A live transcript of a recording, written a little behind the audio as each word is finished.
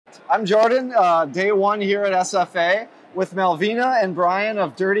I'm Jordan, day one here at SFA with Malvina and Bryan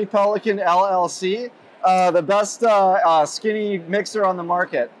of Dirty Pelican LLC, the best skinny mixer on the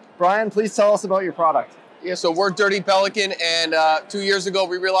market. Bryan, please tell us about your product. Yeah, so we're Dirty Pelican, and 2 years ago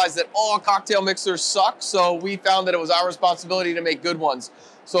we realized that all cocktail mixers suck, so we found that it was our responsibility to make good ones.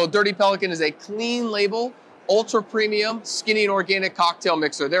 So Dirty Pelican is a clean label, ultra premium, skinny and organic cocktail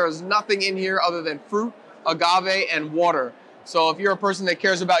mixer. There is nothing in here other than fruit, agave, and water. So if you're a person that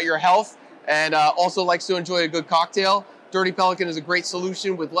cares about your health and also likes to enjoy a good cocktail, Dirty Pelican is a great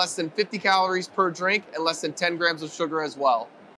solution with less than 50 calories per drink and less than 10 grams of sugar as well.